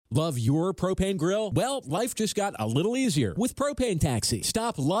Love your propane grill? Well, life just got a little easier with Propane Taxi.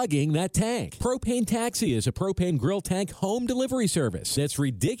 Stop lugging that tank. Propane Taxi is a propane grill tank home delivery service that's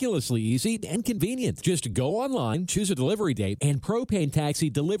ridiculously easy and convenient. Just go online, choose a delivery date, and Propane Taxi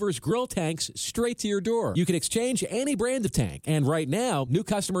delivers grill tanks straight to your door. You can exchange any brand of tank. And right now, new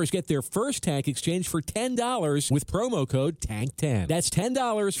customers get their first tank exchange for $10 with promo code TANK10. That's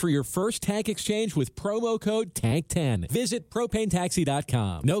 $10 for your first tank exchange with promo code TANK10. Visit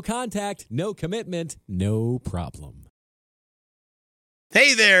propanetaxi.com. No contact, no commitment, no problem.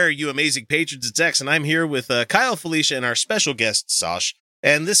 Hey there, you amazing patrons. It's X, and I'm here with Kyle, Felicia, and our special guest, Sash.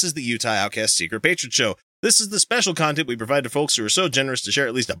 And this is the Utah Outcast Secret Patron Show. This is the special content we provide to folks who are so generous to share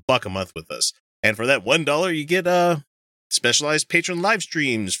at least $1 a month with us. And for that $1, you get specialized patron live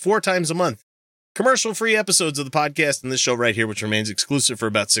streams 4 times a month, commercial-free episodes of the podcast, and this show right here, which remains exclusive for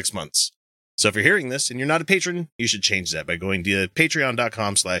about 6 months. So if you're hearing this and you're not a patron, you should change that by going to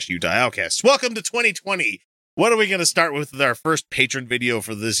patreon.com/Utah Outcasts. Welcome to 2020. What are we going to start with our first patron video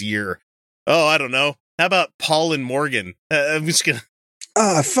for this year? Oh, I don't know. How about Paul and Morgan? I'm just going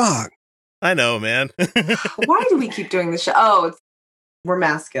to... fuck. I know, man. Why do we keep doing this show? Oh, we're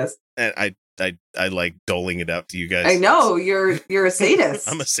masochists. And I like doling it out to you guys. I know, you're a sadist.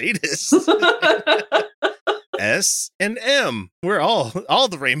 I'm a sadist. S and M. We're all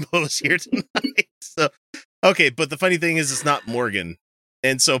the rainbows here tonight. So, okay, but the funny thing is it's not Morgan.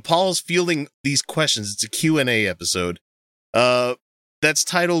 And so Paul's fielding these questions. It's a Q&A episode. That's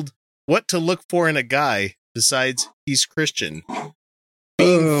titled What to Look For in a Guy Besides He's Christian.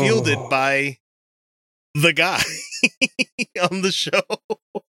 Being fielded by the guy on the show.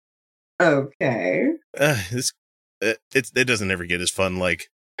 Okay. It doesn't ever get as fun like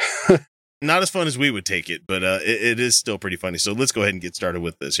not as fun as we would take it, but it is still pretty funny. So let's go ahead and get started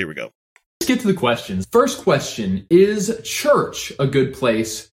with this. Here we go. Let's get to the questions. First question, is church a good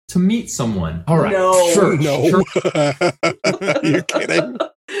place to meet someone? All right. No. Church. No. You're kidding.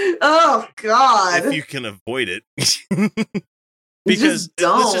 Oh, God. If you can avoid it. Because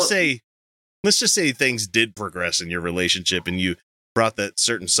let's just say things did progress in your relationship and you brought that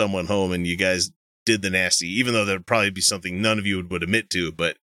certain someone home and you guys did the nasty, even though that would probably be something none of you would admit to,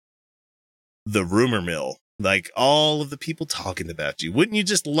 but the rumor mill, like all of the people talking about you. Wouldn't you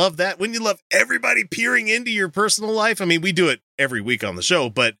just love that? Wouldn't you love everybody peering into your personal life? I mean, we do it every week on the show,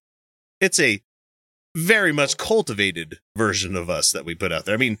 but it's a very much cultivated version of us that we put out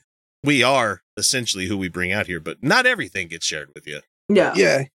there. I mean, we are essentially who we bring out here, but not everything gets shared with you.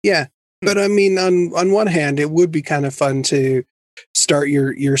 Yeah. Yeah. But I mean, on one hand, it would be kind of fun to start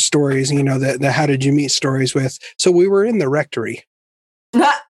your stories, the how did you meet stories with. So we were in the rectory.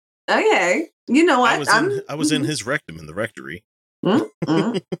 Okay. You know what? I was in his rectum in the rectory. Now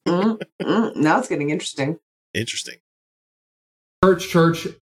it's getting interesting. Interesting. Church,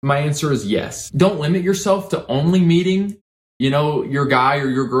 my answer is yes. Don't limit yourself to only meeting, your guy or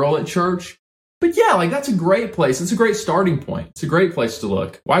your girl at church. But yeah, like that's a great place. It's a great starting point. It's a great place to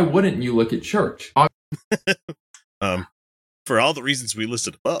look. Why wouldn't you look at church? For all the reasons we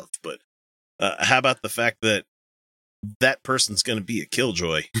listed above, but how about the fact that person's going to be a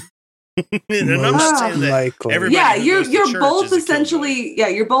killjoy? And I'm not saying that everybody. Yeah, you're both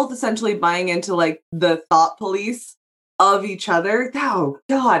essentially buying into like the thought police of each other. Oh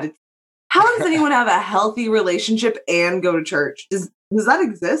God, how does anyone have a healthy relationship and go to church? Does that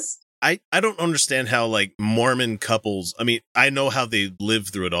exist? I don't understand how like Mormon couples. I mean, I know how they live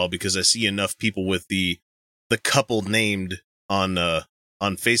through it all because I see enough people with the couple named on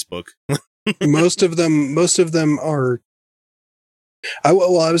Facebook. most of them are. I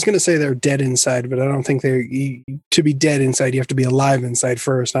was going to say they're dead inside, but I don't think to be dead inside, you have to be alive inside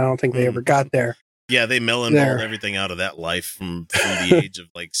first. I don't think they ever got there. Yeah, they melon-balled everything out of that life from the age of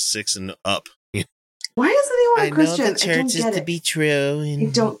like 6 and up. Why is anyone a Christian? I know the church is to be true. I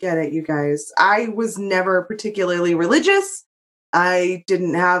don't get it, you guys. I was never particularly religious. I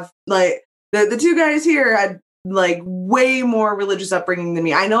didn't have like the two guys here had like way more religious upbringing than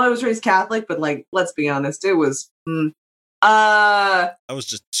me. I know I was raised Catholic, but like, let's be honest, it was. I was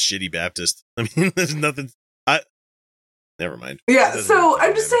just shitty Baptist. I mean, there's nothing. Never mind. Yeah, so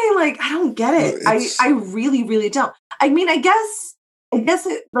I'm just saying, like, I don't get it. I really, really don't. I mean, I guess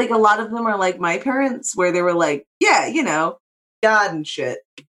it, like a lot of them are like my parents, where they were like, yeah, God and shit.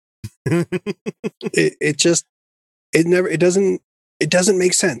 it doesn't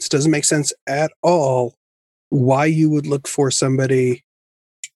make sense. Doesn't make sense at all. Why you would look for somebody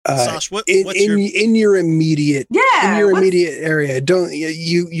Sash, in your immediate area? Don't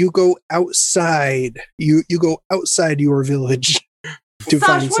you go outside? You go outside your village to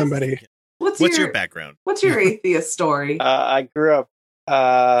find somebody. What's your background? What's your atheist story? I grew up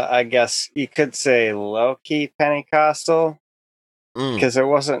I guess you could say low-key Pentecostal, because it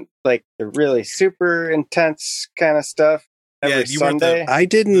wasn't like the really super intense kind of stuff every Sunday. I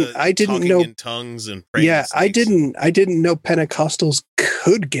didn't know in tongues and praying. Yeah, I didn't know Pentecostals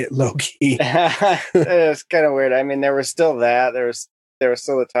could get low key. It was kind of weird. I mean, there was still that. There was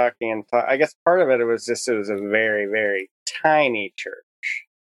still the talking and I guess part of it was a very, very tiny church.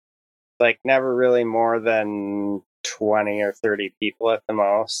 Like never really more than 20 or 30 people at the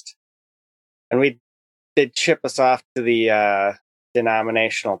most. And they'd ship us off to the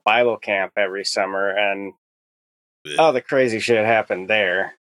denominational Bible camp every summer, and the crazy shit happened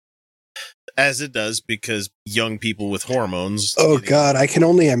there. As it does, because young people with hormones. Oh God, I can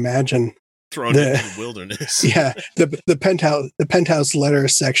only imagine. Thrown into the wilderness. Yeah, the penthouse letter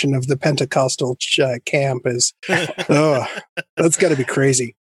section of the Pentecostal camp is. That's got to be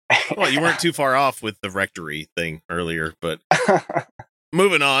crazy. Well, you weren't too far off with the rectory thing earlier, but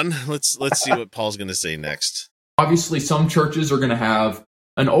moving on. Let's see what Paul's going to say next. Obviously, some churches are going to have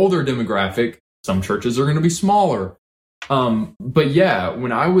an older demographic. Some churches are going to be smaller. But yeah,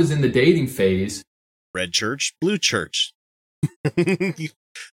 when I was in the dating phase, red church, blue church.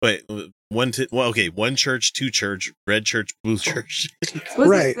 Wait, one church, two church, red church, blue church.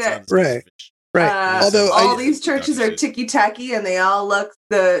 Right. Although these churches are ticky tacky and they all look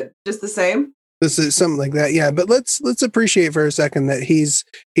just the same. This is something like that, yeah. But let's appreciate for a second that he's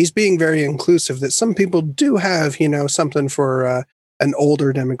being very inclusive. That some people do have, something for an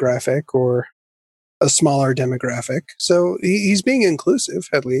older demographic or a smaller demographic. So he's being inclusive,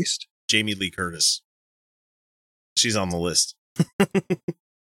 at least. Jamie Lee Curtis, she's on the list.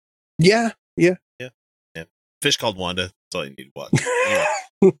 Yeah. Fish Called Wanda. That's all you need to watch. Anyway.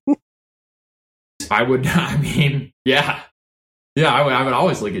 I would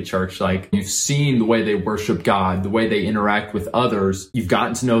always look at church. Like, you've seen the way they worship God, the way they interact with others. You've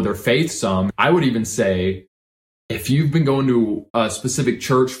gotten to know their faith some. I would even say, if you've been going to a specific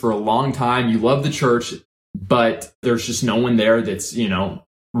church for a long time, you love the church, but there's just no one there that's,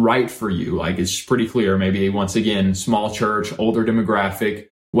 right for you. Like, it's pretty clear. Maybe, once again, small church, older demographic,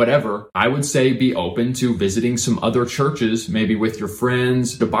 whatever. I would say be open to visiting some other churches, maybe with your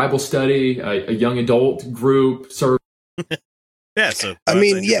friends, the Bible study, a young adult group. Yeah, so I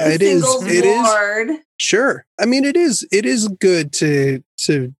mean, yeah, it is. Sure. I mean, it is good to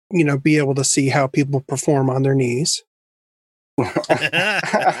be able to see how people perform on their knees. Or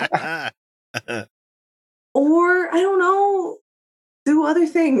I don't know, do other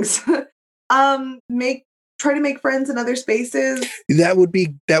things. Try to make friends in other spaces. That would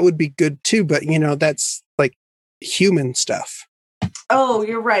be good too, but that's like human stuff. Oh,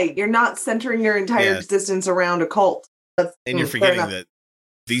 you're right. You're not centering your entire existence around a cult. And you're forgetting that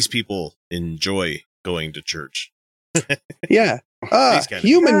these people enjoy going to church. Yeah.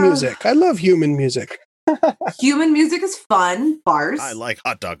 Human music. I love human music. Human music is fun. Bars. I like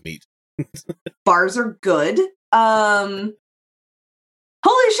hot dog meat. Bars are good. Holy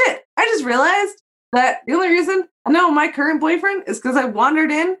shit. I just realized that the only reason I know my current boyfriend is because I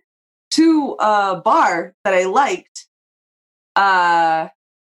wandered in to a bar that I liked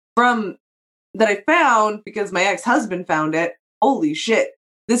that I found because my ex-husband found it. Holy shit.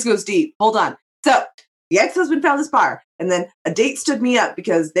 This goes deep. Hold on. So the ex-husband found this bar, and then a date stood me up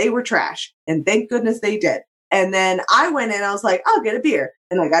because they were trash. And thank goodness they did. And then I went in, I was like, I'll get a beer.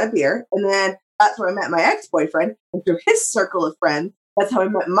 And I got a beer. And then that's where I met my ex-boyfriend. And through his circle of friends, that's how I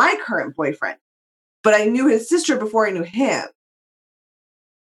met my current boyfriend. But I knew his sister before I knew him.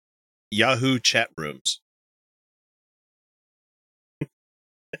 Yahoo chat rooms.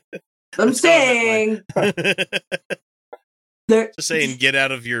 I'm saying. Just saying, get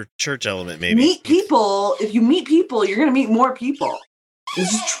out of your church element, maybe. Meet people. If you meet people, you're going to meet more people.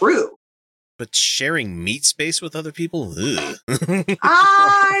 This is true. But sharing meat space with other people? Ugh.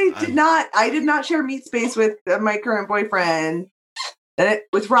 I did not share meat space with my current boyfriend.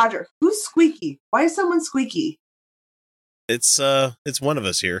 With Roger. Who's squeaky? Why is someone squeaky? It's one of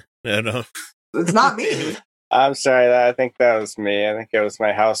us here. I don't know. It's not me. I'm sorry. I think that was me. I think it was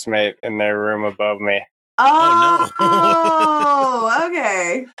my housemate in their room above me. Oh, no.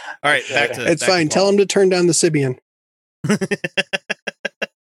 Okay. All right, back to it's fine. Tell him to turn down the Sybian.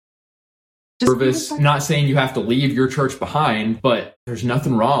 Service, not saying you have to leave your church behind, but there's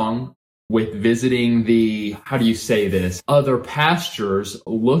nothing wrong with visiting the, how do you say this, other pastures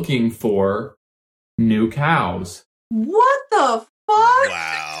looking for new cows. What the fuck?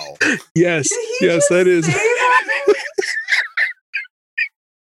 Wow. Yes, that is. That?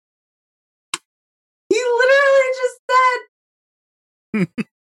 He literally just said.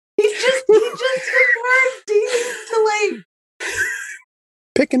 he just compared dating to like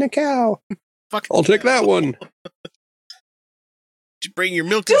picking a cow. I'll take that one. Did you bring your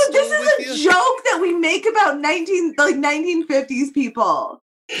milk? Dude, and this stone is a with you? joke that we make about 1950s people.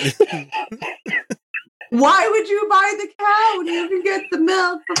 Why would you buy the cow when you can get the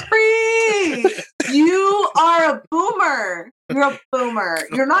milk for free? You are a boomer. You're a boomer.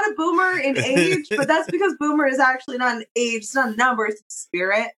 You're not a boomer in age, but that's because boomer is actually not an age. It's not a number. It's a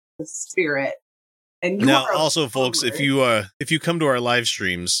spirit. It's a spirit. And you Now, are a also, folks, boomer. if you come to our live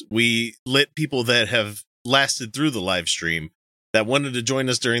streams, we let people that have lasted through the live stream that wanted to join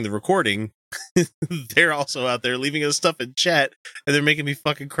us during the recording. They're also out there leaving us stuff in chat, and they're making me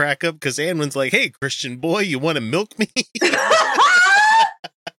fucking crack up because Anwin's like, "Hey, Christian boy, you want to milk me?"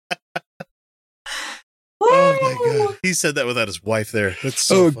 Oh my god, he said that without his wife there. That's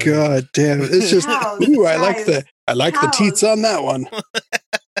so Oh funny. god damn it. It's just Cows, ooh, I guys, like the teats on that one.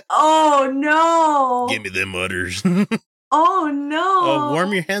 Oh no! Give me them udders. Oh no! Oh,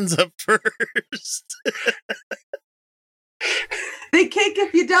 warm your hands up first. They kick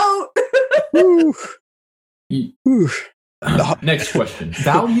if you don't. Ooh. You- Ooh. Next question.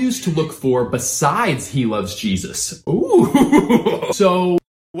 Values to look for besides he loves Jesus. Ooh. So,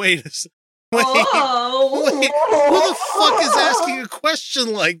 Wait, wait, Oh. who the fuck is asking a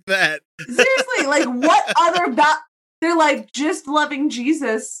question like that? Seriously, like what other they're like just loving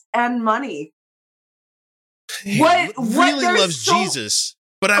Jesus and money. He What really there's loves so- Jesus,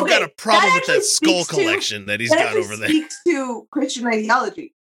 but I've Okay, got a problem that with that actually skull speaks to- collection that he's That got actually over there. speaks to Christian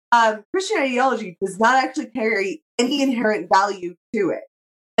ideology. Christian ideology does not actually carry any inherent value to it.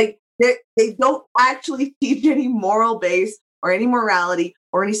 Like they don't actually teach any moral base or any morality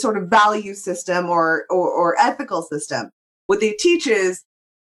or any sort of value system or ethical system. What they teach is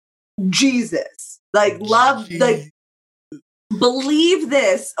Jesus. Like love, like believe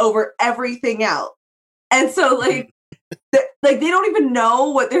this over everything else. And so like like they don't even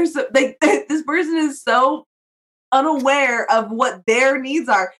know what they're like this person is so unaware of what their needs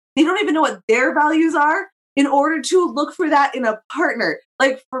are. They don't even know what their values are in order to look for that in a partner.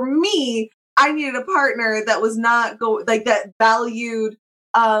 Like for me, I needed a partner that was not that valued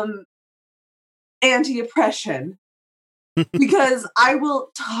anti-oppression. Because I will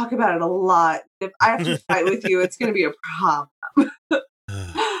talk about it a lot. If I have to fight with you, it's going to be a problem.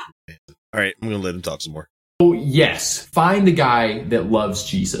 All right, I'm going to let him talk some more. yes, find a guy that loves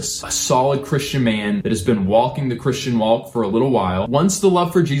Jesus, a solid Christian man that has been walking the Christian walk for a little while. Once the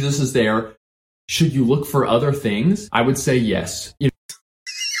love for Jesus is there, should you look for other things? I would say yes.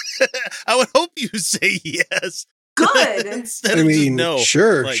 I would hope you say yes. Good. Instead I of mean, just no.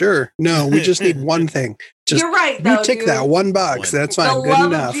 sure, Like- sure. No, we just need one thing. Just You're right, though. you tick dude. that one box. One. That's The fine. Good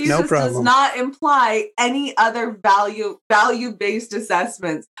love enough. of Jesus No does problem. not imply any other value-based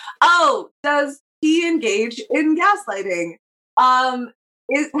assessments. Oh, does he engage in gaslighting?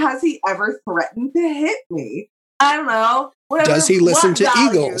 Has he ever threatened to hit me? I don't know. Whatever, Does he listen what to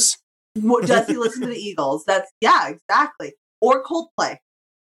values? Eagles? What, does he listen to the Eagles? Yeah, exactly. Or Coldplay.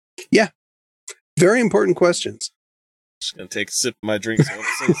 Very important questions. Just going to take a sip of my drink. So I want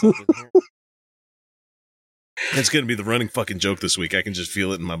to say something here. It's going to be the running fucking joke this week. I can just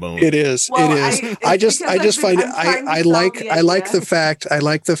feel it in my bones. It is. Well, it is. it's I just because find it. I'm trying to I sell like. the I like idea. the fact. I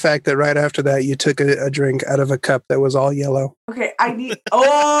like the fact that right after that you took a drink out of a cup that was all yellow. Okay, I need. Oh,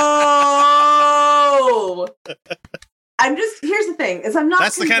 here's the thing: is I'm not.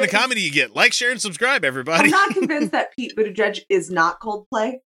 That's the kind of convinced- comedy you get. Like, share, and subscribe, everybody. I'm not convinced that Pete Buttigieg is not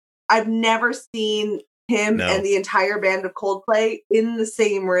Coldplay. I've never seen him No. and the entire band of Coldplay in the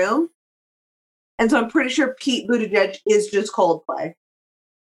same room, and so I'm pretty sure Pete Buttigieg is just Coldplay.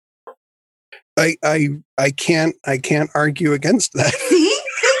 I can't argue against that. See,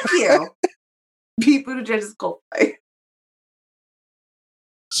 thank you. Pete Buttigieg is Coldplay.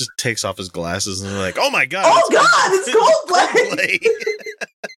 Just takes off his glasses and they're like, oh my God. Oh God, it's Coldplay.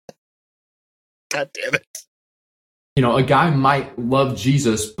 God damn it. You know, a guy might love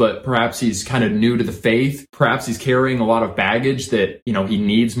Jesus, but perhaps he's kind of new to the faith. Perhaps he's carrying a lot of baggage that, you know, he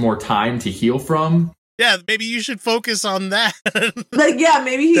needs more time to heal from. Yeah, maybe you should focus on that. Like, yeah,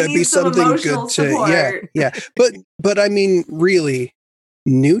 maybe he That'd be needs some something emotional good to. support. Yeah. But I mean, really,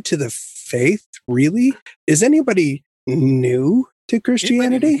 new to the faith. Really, is anybody new to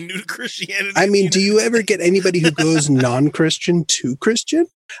Christianity? Anybody new to Christianity? I mean, do you ever get anybody who goes non-Christian to Christian?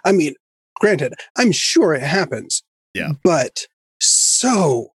 I mean, granted, I'm sure it happens. Yeah. But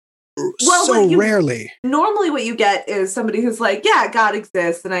so what you- rarely. Normally what you get is somebody who's like, yeah, God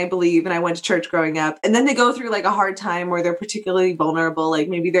exists and I believe and I went to church growing up. And then they go through like a hard time where they're particularly vulnerable. Like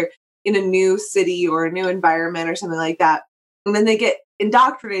maybe they're in a new city or a new environment or something like that. And then they get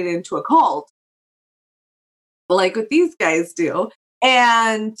indoctrinated into a cult. Like what these guys do.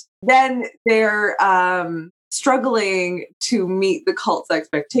 And then they're struggling to meet the cult's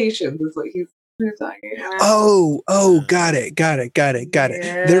expectations, is what he's talking about. Oh, got it.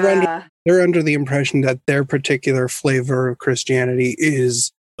 Yeah. They're under the impression that their particular flavor of Christianity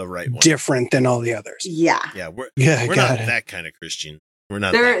is The right one. different than all the others. Yeah. Yeah, we're Yeah, not got it. that kind of Christian. We're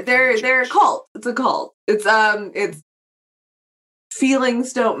not. They're a cult. It's a cult. It's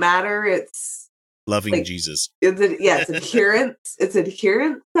feelings don't matter. It's loving like, Jesus. it's adherence. It's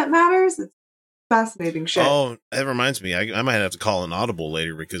adherence that matters. It's fascinating shit. Oh, that reminds me. I might have to call an audible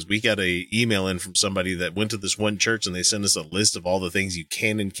later because we got a email in from somebody that went to this one church and they sent us a list of all the things you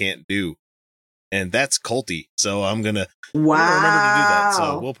can and can't do. And that's culty. So I'm going to remember to do that.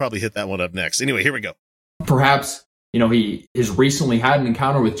 So we'll probably hit that one up next. Anyway, here we go. Perhaps, he has recently had an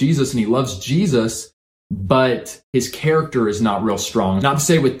encounter with Jesus and he loves Jesus, but his character is not real strong. Not to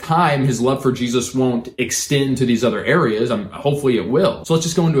say with time, his love for Jesus won't extend to these other areas. Hopefully it will. So let's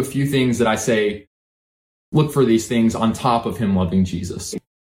just go into a few things that I say, look for these things on top of him loving Jesus.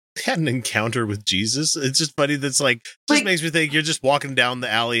 Had an encounter with Jesus. It's just funny. That's just makes me think you're just walking down the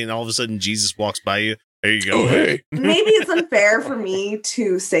alley and all of a sudden Jesus walks by you. There you go. Oh, hey. Maybe it's unfair for me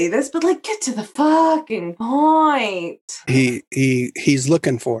to say this, but get to the fucking point. He's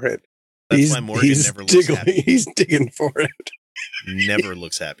looking for it. That's why Morgan never looks happy. He's digging for it. Never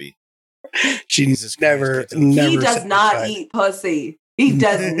looks happy. She's never. He does not eat pussy. He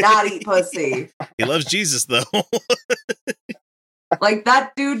does not eat pussy. He loves Jesus though.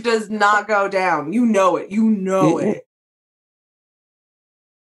 That dude does not go down. You know it. You know it.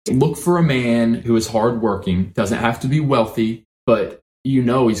 Look for a man who is hardworking, doesn't have to be wealthy, but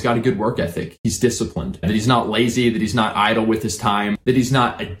he's got a good work ethic. He's disciplined, that he's not lazy, that he's not idle with his time, that he's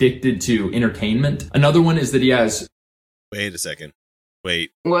not addicted to entertainment. Another one is that he has... Wait a second.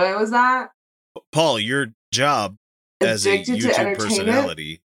 Wait. What was that? Paul, your job as a Addicted to YouTube entertainment?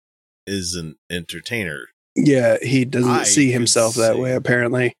 personality is an entertainer. Yeah, he doesn't see himself that way,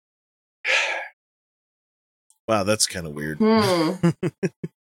 apparently. Wow, that's kind of weird.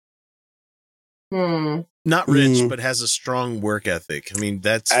 Not rich, but has a strong work ethic. I mean,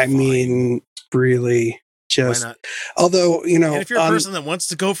 that's really just... Why not? Although, and if you're a person that wants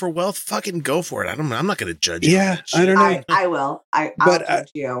to go for wealth, fucking go for it. I'm not going to judge you. Yeah, I don't know. I will. I'll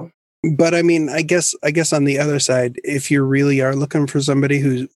judge you. But I mean, I guess on the other side, if you really are looking for somebody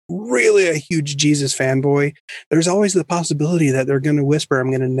who's really a huge Jesus fanboy, there's always the possibility that they're going to whisper, "I'm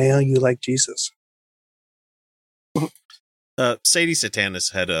going to nail you like Jesus." Sadie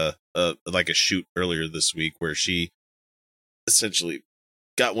Satanis had a shoot earlier this week where she essentially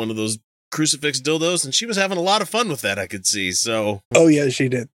got one of those crucifix dildos, and she was having a lot of fun with that. I could see. So, oh yeah, she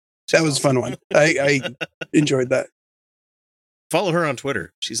did. That was a fun one. I enjoyed that. Follow her on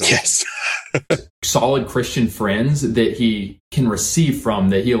Twitter. She's awesome. Yes. Solid Christian friends that he can receive from,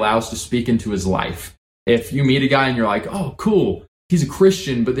 that he allows to speak into his life. If you meet a guy and you're like, oh, cool, he's a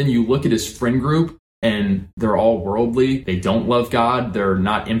Christian, but then you look at his friend group and they're all worldly, they don't love God, they're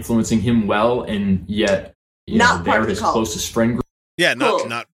not influencing him well, and yet they're his closest friend group. Yeah, cool.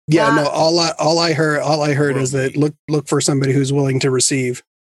 not. Yeah, no. All I heard is that look for somebody who's willing to receive.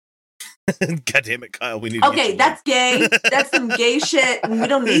 God damn it, Kyle. We need. Okay, that's gay. That's some gay shit, and we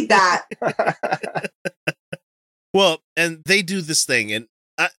don't need that. Well, and they do this thing, and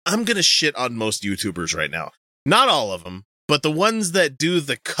I'm gonna shit on most YouTubers right now. Not all of them, but the ones that do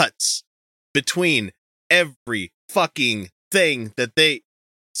the cuts between every fucking thing that they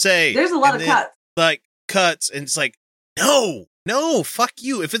say. There's a lot of cuts. Cuts, and it's like, no, fuck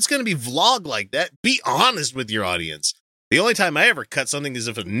you. If it's gonna be vlog like that, be honest with your audience. The only time I ever cut something is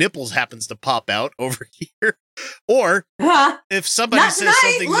if a nipples happens to pop out over here, or if somebody says tonight.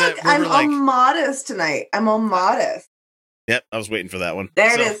 something Look, that I'm all modest tonight. I'm all modest. Yep, I was waiting for that one.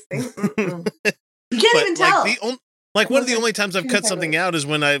 There it is. You can't even tell. One of the only times I've cut something out is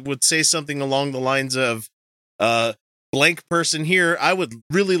when I would say something along the lines of, blank person here, I would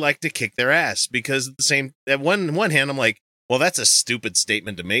really like to kick their ass, because at one hand, I'm like, well, that's a stupid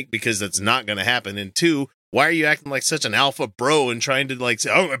statement to make because that's not going to happen. And two, why are you acting like such an alpha bro and trying to say,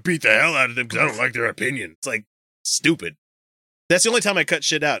 I'm going to beat the hell out of them because I don't like their opinion? It's like stupid. That's the only time I cut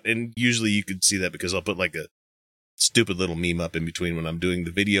shit out. And usually you could see that because I'll put a stupid little meme up in between when I'm doing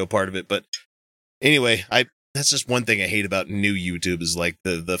the video part of it. But anyway, that's just one thing I hate about new YouTube is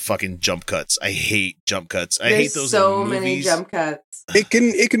the fucking jump cuts. I hate jump cuts. I hate those. So many jump cuts. It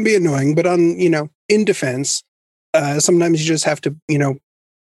can be annoying, but in defense, sometimes you just have to,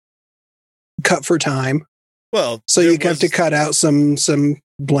 cut for time. Well, so you have to cut out some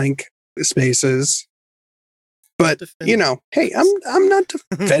blank spaces. But you know, hey, I'm not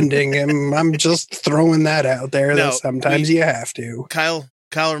defending him. I'm just throwing that out there. No, that sometimes you have to. Kyle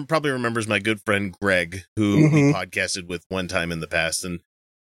probably remembers my good friend Greg, who we podcasted with one time in the past, and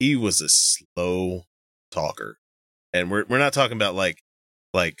he was a slow talker. And we're not talking about like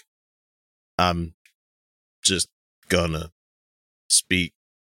I'm just gonna speak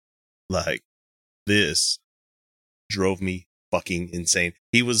like this. Drove me fucking insane.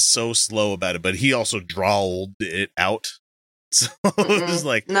 He was so slow about it, but he also drawled it out. So it was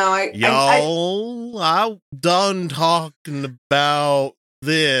like, no, I'm done talking about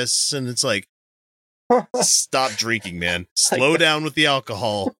this, and it's like, stop drinking, man. Slow down with the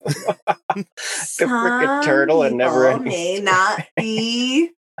alcohol. The freaking turtle and never may not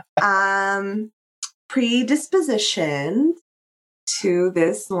be predispositioned to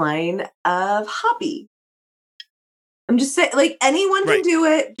this line of hobby. I'm just saying, like, anyone can do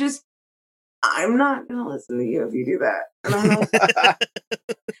it. Just, I'm not going to listen to you if you do that. I don't know.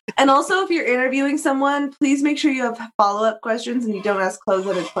 And also, if you're interviewing someone, please make sure you have follow-up questions and you don't ask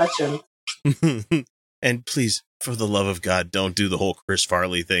close-ended questions. And please, for the love of God, don't do the whole Chris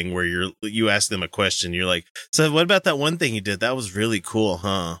Farley thing where you ask them a question. You're like, so what about that one thing you did? That was really cool,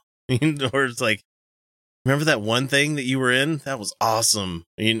 huh? Or it's like, remember that one thing that you were in? That was awesome.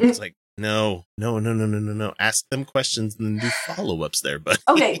 And it's like, No. Ask them questions and then do follow-ups there, but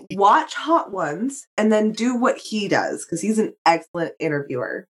okay, watch Hot Ones and then do what he does, because he's an excellent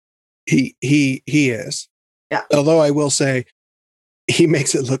interviewer. He is. Yeah. Although I will say, he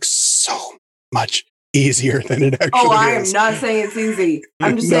makes it look so much easier than it actually is. Oh, I am not saying it's easy.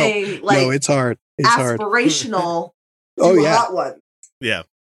 I'm just saying, like, no, it's hard. It's aspirational. Hot Ones. Yeah.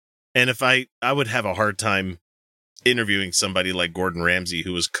 And if I would have a hard time interviewing somebody like Gordon Ramsay,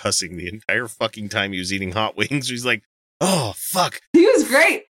 who was cussing the entire fucking time he was eating hot wings. He's like, "Oh fuck!" He was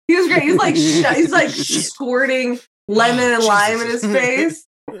great. He's like squirting lemon and lime in his face.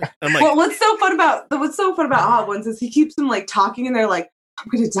 I'm like, well, what's so fun about Hot Ones is he keeps them like talking, and they're like, "I'm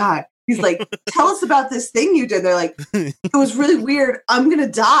gonna die." He's like, "Tell us about this thing you did." They're like, "It was really weird. I'm gonna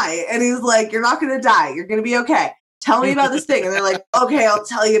die," and he's like, "You're not gonna die. You're gonna be okay. Tell me about this thing." And they're like, "Okay, I'll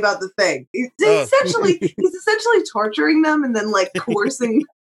tell you about the thing." He's essentially torturing them and then like coercing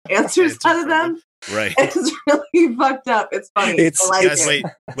answers out of them. Right. It's really fucked up. It's funny. Wait,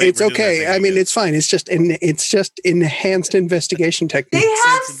 it's okay. I mean, it's fine. It's just enhanced investigation techniques. They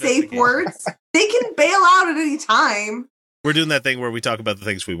have safe words. They can bail out at any time. We're doing that thing where we talk about the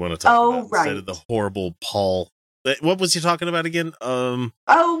things we want to talk about instead of the horrible Paul. What was he talking about again? Being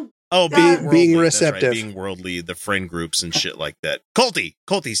receptive, right. Being worldly, the friend groups and shit like that. Culty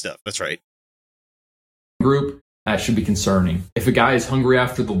stuff. That's right. Group should be concerning. If a guy is hungry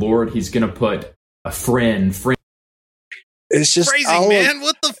after the Lord, he's going to put a friend. It's just crazy, man.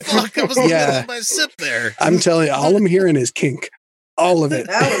 What the fuck? I was losing my sip there. I'm telling you, all I'm hearing is kink. All of it.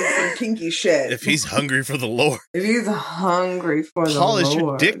 That was some kinky shit. If he's hungry for the Lord. If he's hungry for the Lord. Paul, is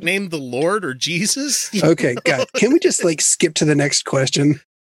your dick named the Lord or Jesus? Okay, God, can we just like skip to the next question?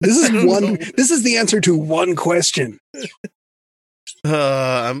 This is the answer to one question.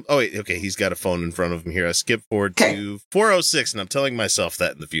 Okay. He's got a phone in front of him here. I skip forward to 406, and I'm telling myself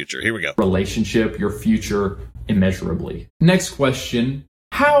that in the future. Here we go. Relationship, your future, immeasurably. Next question: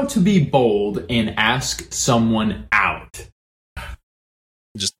 how to be bold and ask someone out?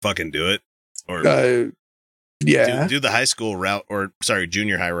 Just fucking do it, or do the high school route, or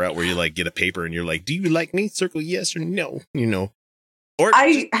junior high route, where you like get a paper and you're like, "Do you like me?" Circle yes or no. Or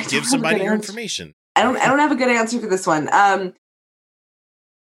I give somebody your information. I don't have a good answer for this one.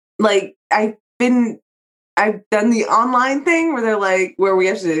 Like I've done the online thing where they're like, where we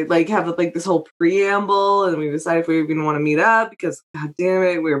have to like have like this whole preamble, and we decide if we even want to meet up because, God damn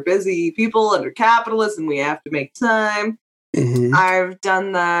it, we're busy people under capitalism. We have to make time. Mm-hmm. I've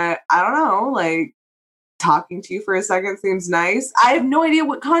done that. I don't know, like talking to you for a second seems nice. I have no idea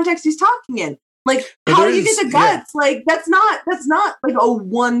what context he's talking in. Like, how do you get the guts? Yeah. Like, that's not like a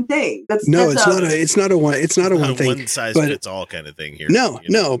one thing. It's not a one thing. One size fits all kind of thing here. No.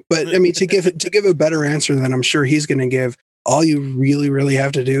 But I mean, to give a better answer than I'm sure he's going to give, all you really, really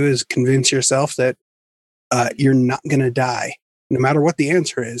have to do is convince yourself that you're not going to die, no matter what the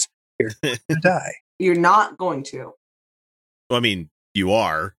answer is. You're going to die. You're not going to. Well, I mean, you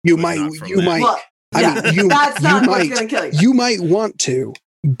are. You might. Well, that's not what's going to kill you. You might want to,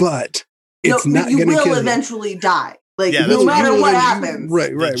 but. It's not going to kill you. You will eventually die. Like, no matter what happens.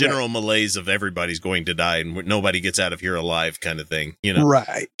 Right. The general malaise of everybody's going to die and nobody gets out of here alive kind of thing.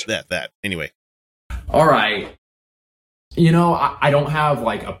 Right. That. Anyway. All right. I don't have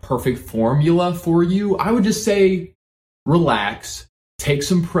like a perfect formula for you. I would just say relax, take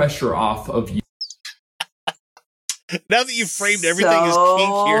some pressure off of you. Now that you've framed everything as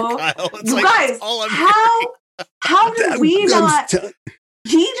kink here, Kyle, it's you like guys, that's all I'm how did we not?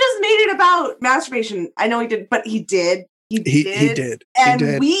 He just made it about masturbation. I know he did, but he did. He did.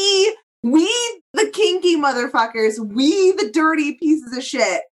 And we, the kinky motherfuckers, we, the dirty pieces of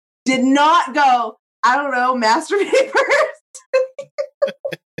shit, did not go, I don't know, masturbate first.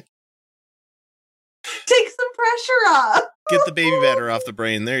 Take some pressure off. Get the baby batter off the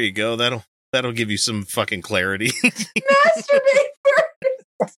brain. There you go. That'll give you some fucking clarity. Masturbate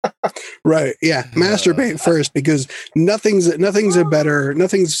first. Right. Yeah. Masturbate first, because nothing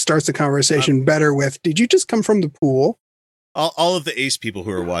starts the conversation better with, did you just come from the pool? All of the ace people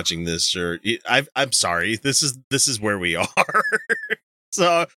who are watching this I'm sorry. This is where we are.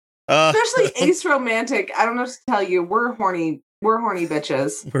 So, especially ace romantic. I don't know what to tell you. We're horny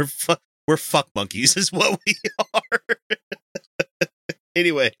bitches. We're fuck monkeys is what we are.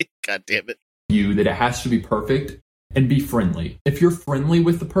 Anyway, god damn it. That it has to be perfect and be friendly. If you're friendly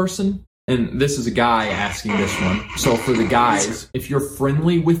with the person, and this is a guy asking this one, so for the guys, if you're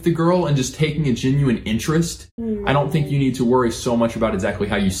friendly with the girl and just taking a genuine interest, I don't think you need to worry so much about exactly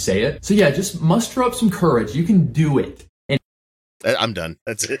how you say it. So yeah, just muster up some courage. You can do it. And I'm done.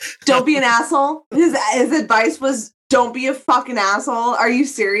 That's it. Don't be an asshole. His advice was, don't be a fucking asshole. Are you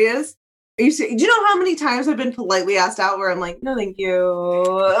serious? Do you know how many times I've been politely asked out where I'm like, no, thank you.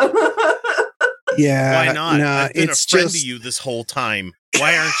 Yeah. Why not? Nah, I've been it's a friend just to you this whole time.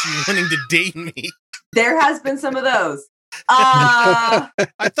 Why aren't you wanting to date me? There has been some of those. I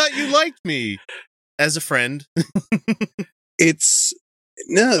thought you liked me as a friend. It's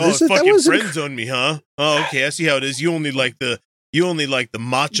no. That was friend zone me, huh? Oh, okay. I see how it is. You only like the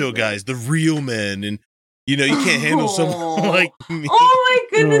macho guys, the real men, and you can't handle someone like me. Oh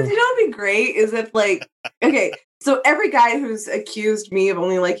my goodness! You know what'd be great is if okay, so every guy who's accused me of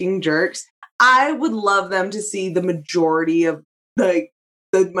only liking jerks, I would love them to see the majority of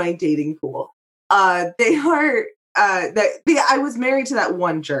my dating pool. They are I was married to that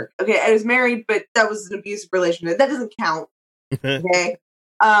one jerk. Okay, I was married, but that was an abusive relationship. That doesn't count. Okay,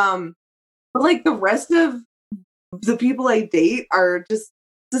 but the rest of the people I date are just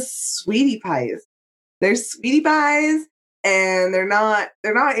sweetie pies. They're sweetie pies, and they're not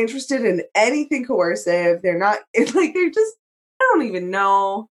interested in anything coercive. They're not they're just, I don't even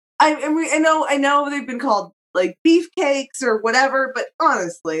know. I know they've been called beefcakes or whatever, but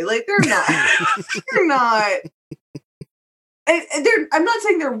honestly, they're not. They're not. I'm not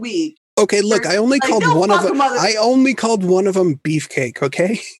saying they're weak. Okay, look, I only called one of them. I only called one of them beefcake.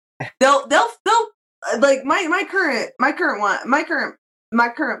 Okay. They'll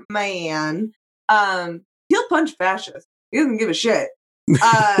my current man. He'll punch fascists. He doesn't give a shit.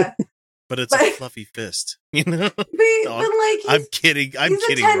 But it's a fluffy fist, But I'm kidding. I'm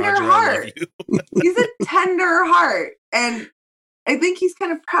kidding, tender Roger. heart. I love you. He's a tender heart, and I think he's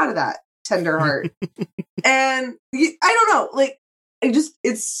kind of proud of that tender heart. And I don't know,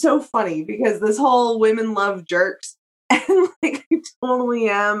 it's so funny because this whole women love jerks, and I totally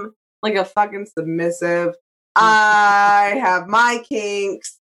am a fucking submissive. I have my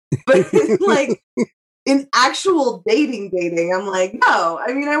kinks, but in actual dating, I'm no.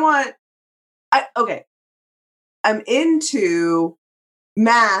 I mean, I'm into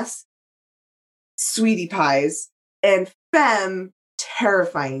mass sweetie pies and femme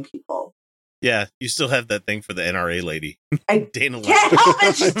terrifying people. Yeah, you still have that thing for the NRA lady. I Dana can't help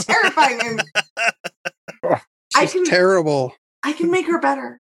it. She's terrifying. She's terrible. I can make her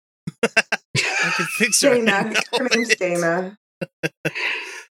better. I can fix her. Dana. Her name's Dana.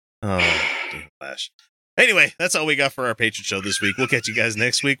 Oh, Dana Flash. Anyway, that's all we got for our patron show this week. We'll catch you guys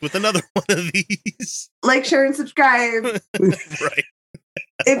next week with another one of these. Like, share, and subscribe. Right.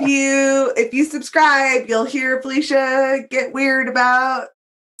 If you subscribe, you'll hear Felicia get weird about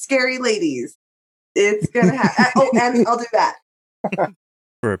scary ladies. It's gonna happen. And I'll do that.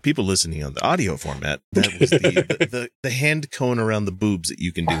 For people listening on the audio format, that was the hand cone around the boobs that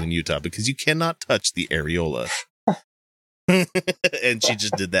you can do in Utah because you cannot touch the areola. And she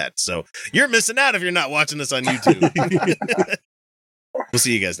just did that. So you're missing out if you're not watching us on YouTube. We'll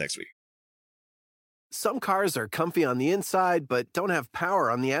see you guys next week. Some cars are comfy on the inside, but don't have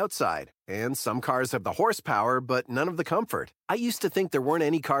power on the outside. And some cars have the horsepower, but none of the comfort. I used to think there weren't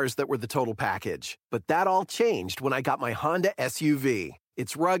any cars that were the total package, but that all changed when I got my Honda SUV.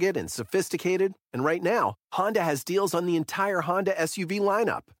 It's rugged and sophisticated, and right now, Honda has deals on the entire Honda SUV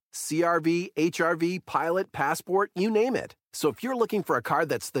lineup. CR-V, HR-V, Pilot, Passport, you name it. So if you're looking for a car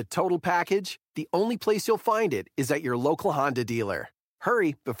that's the total package, the only place you'll find it is at your local Honda dealer.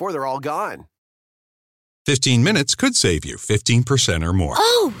 Hurry before they're all gone. 15 minutes could save you 15% or more.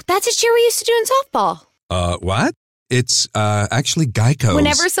 Oh, that's a cheer we used to do in softball. What? It's actually Geico's.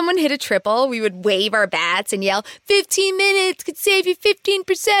 Whenever someone hit a triple, we would wave our bats and yell, 15 minutes could save you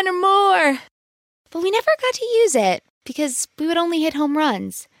 15% or more. But we never got to use it because we would only hit home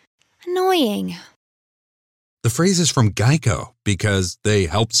runs. Annoying. The phrase is from Geico because they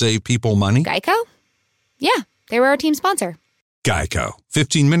help save people money. Geico? Yeah, they were our team sponsor. Geico.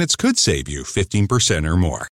 15 minutes could save you 15% or more.